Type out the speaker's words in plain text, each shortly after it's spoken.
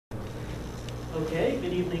Okay,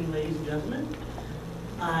 good evening, ladies and gentlemen.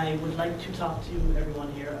 I would like to talk to everyone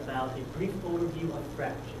here about a brief overview of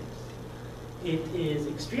fractures. It is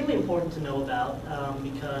extremely important to know about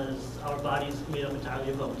because our body is made up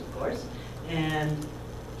entirely of bones, of course, and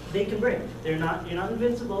they can break. You're not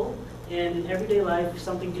invincible, and in everyday life,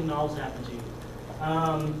 something can always happen to you.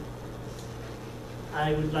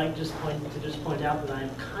 I would like just point out that I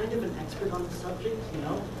am kind of an expert on the subject,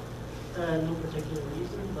 no particular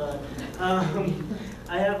reason, but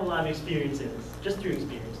I have a lot of experience in this, just through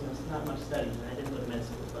experience. It's not much studying. I didn't go to med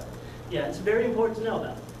school, but yeah, it's very important to know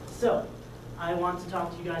about. So, I want to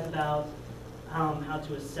talk to you guys about how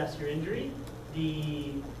to assess your injury,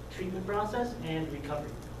 the treatment process, and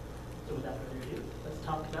recovery. So without further ado, let's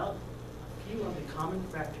talk about a few of the common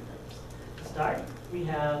fracture types. To start, we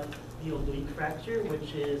have the oblique fracture,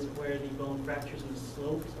 which is where the bone fractures in the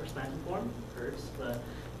sloped or slanted form. Hurts, but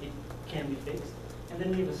it can be fixed. And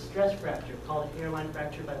then we have a stress fracture called a hairline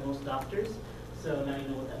fracture by most doctors. So now you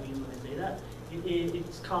know what that means when I say that.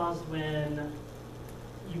 It's caused when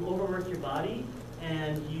you overwork your body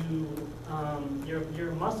and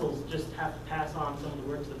your muscles just have to pass on some of the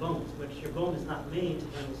work to the bones, which your bone is not made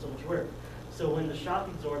to handle so much work. So when the shock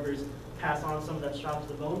absorbers pass on some of that shock to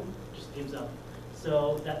the bone, it just gives up.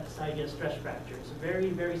 So that's how you get a stress fracture. It's very,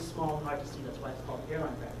 very small and hard to see. That's why it's called a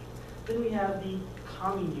hairline fracture. Then we have the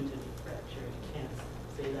comminuted fracture. I can't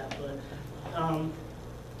say that, but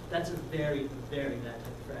that's a very, very bad type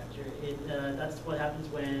of fracture. That's what happens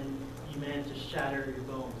when you manage to shatter your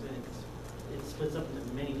bones, and it splits up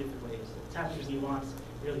into many different ways. It's happened to me once,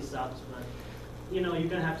 it really sucks, but you're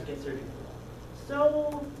gonna have to get surgery for that.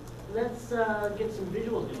 So let's get some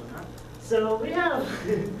visuals going, huh? So we have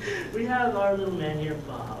we have our little man here,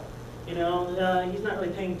 Bob. He's not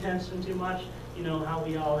really paying attention too much. How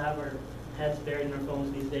we all have our heads buried in our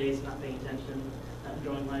phones these days, not paying attention, not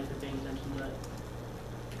enjoying life or paying attention, but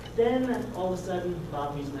then all of a sudden,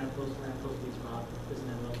 Bob meets lamppost meets Bob. Isn't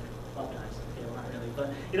that little? Bob dies. Okay, well, not really,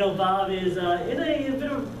 but Bob is in a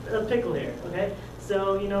bit of a pickle here. Okay,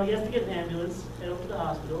 so he has to get an ambulance, head over to the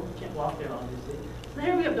hospital. Can't walk there, obviously. So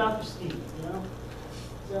here we have Dr. Steve.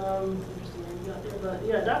 Interesting name you got there, but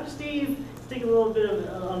yeah, Dr. Steve is taking a little bit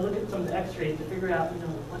of a look at some of the X-rays to figure out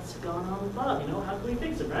what's going on with Bob. How can we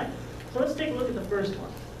fix him, right? So let's take a look at the first one.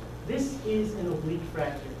 This is an oblique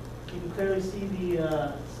fracture. You can clearly see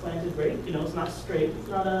the slanted break. It's not straight. It's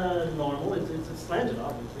not a normal. It's slanted,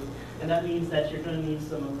 obviously, and that means that you're going to need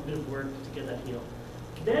a bit of work to get that healed.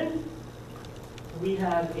 Then we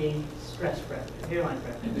have a stress fracture, hairline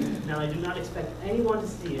fracture. Now, I do not expect anyone to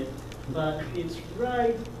see it, but it's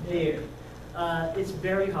right there. It's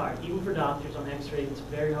very hard, even for doctors on X-ray. It's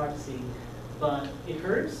very hard to see, but it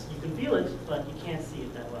hurts. You can feel it, but you can't see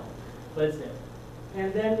it that well. But it's there.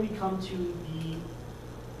 And then we come to the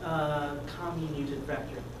comminuted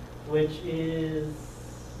fracture, which is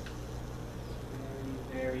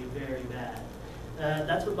very, very, very bad.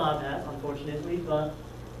 That's what Bob has, unfortunately, but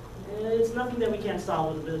it's nothing that we can't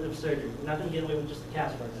solve with a bit of surgery. We're not going to get away with just a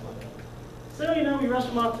cast, for example. So, we rush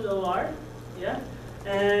him off to the OR, yeah?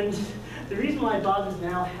 And the reason why Bob is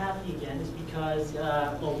now happy again is because,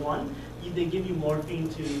 well, one, they give you morphine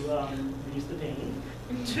to reduce the pain.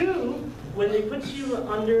 Two, when they put you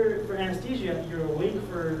under for anesthesia, you're awake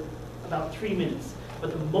for about 3 minutes.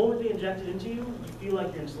 But the moment they inject it into you, you feel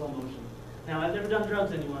like you're in slow motion. Now, I've never done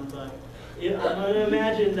drugs, anyone, but I'm going to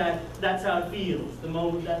imagine that that's how it feels. The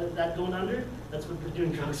moment that going under, that's what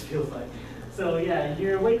doing drugs feels like. So yeah,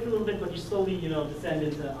 you're awake for a little bit, but you slowly, descend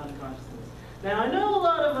into unconsciousness. Now, I know a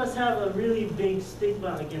lot of us have a really big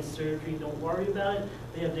stigma against surgery. Don't worry about it.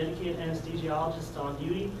 They have dedicated anesthesiologists on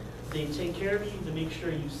duty. They take care of you. They make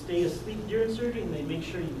sure you stay asleep during surgery, and they make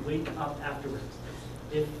sure you wake up afterwards.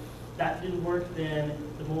 If that didn't work, then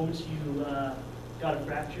the moment you got a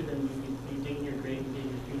fracture, then you'd be digging your grave and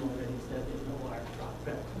getting your funeral ready instead of getting a wire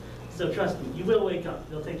fracture. So trust me, you will wake up.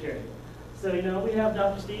 They'll take care of you. So, we have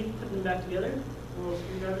Dr. Steve putting them back together. A little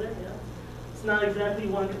screwdriver there, yeah. It's not exactly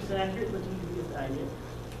 100% accurate, but you get the idea.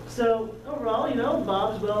 So, overall,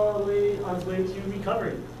 Bob's well on his way to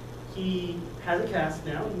recovery. He has a cast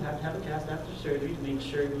now. You have to have a cast after surgery to make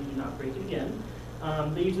sure you do not break it again.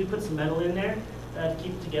 They usually put some metal in there to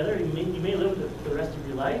keep it together. You may live with it for the rest of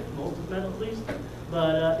your life, most of metal at least,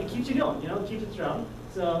 but it keeps you going, it keeps it strong.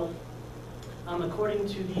 So, according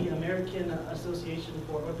to the American Association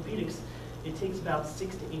for Orthopedics, it takes about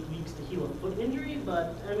 6 to 8 weeks to heal a foot injury,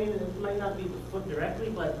 but it might not be the foot directly,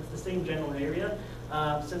 but it's the same general area.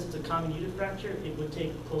 Since it's a comminuted fracture, it would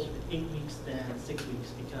take closer to 8 weeks than 6 weeks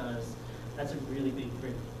because that's a really big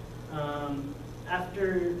break.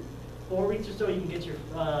 After 4 weeks or so, you can get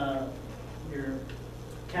your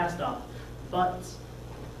cast off. but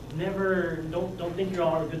don't think you're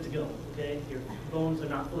all good to go, okay? Your bones are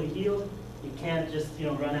not fully healed. You can't just,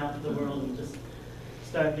 run out into the world and just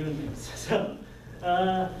start doing things. So,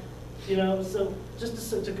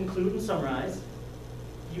 just to conclude and summarize,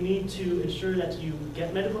 you need to ensure that you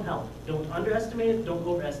get medical help. Don't underestimate it, don't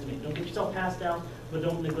overestimate it. Don't get yourself passed out, but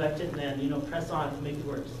don't neglect it, and then, press on to make it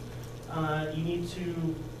worse. You need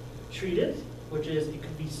to treat it, which is, it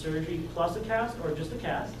could be surgery plus a cast or just a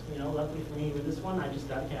cast. Luckily for me with this one, I just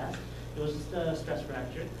got a cast. It was just a stress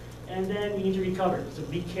fracture. And then you need to recover, so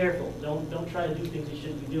be careful. Don't try to do things you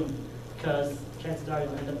shouldn't be doing, because chances are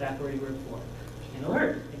you'll end up back where you were before. And it'll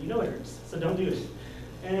hurt, and it hurts, so don't do it.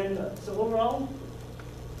 And so overall,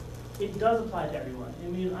 it does apply to everyone. I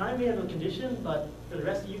mean, I may have a condition, but for the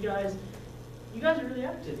rest of you guys are really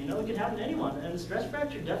active. It could happen to anyone. And the stress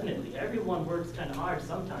fracture, definitely. Everyone works kind of hard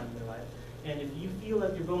sometime in their life. And if you feel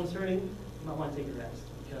that your bone's hurting, you might want to take a rest,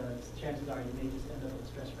 because chances are you may just end up with a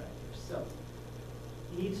stress fracture. So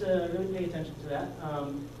you need to really pay attention to that.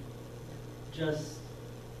 Just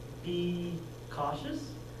be cautious,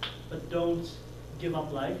 but don't give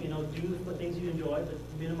up life. Do the things you enjoy, but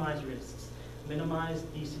minimize risks. Minimize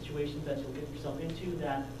these situations that you'll get yourself into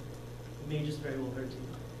that may just very well hurt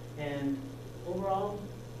you. And overall,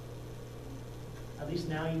 at least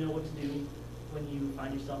now you know what to do when you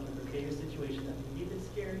find yourself in a precarious situation that can be a bit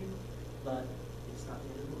scary, but it's not the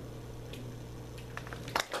end of the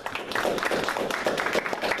world.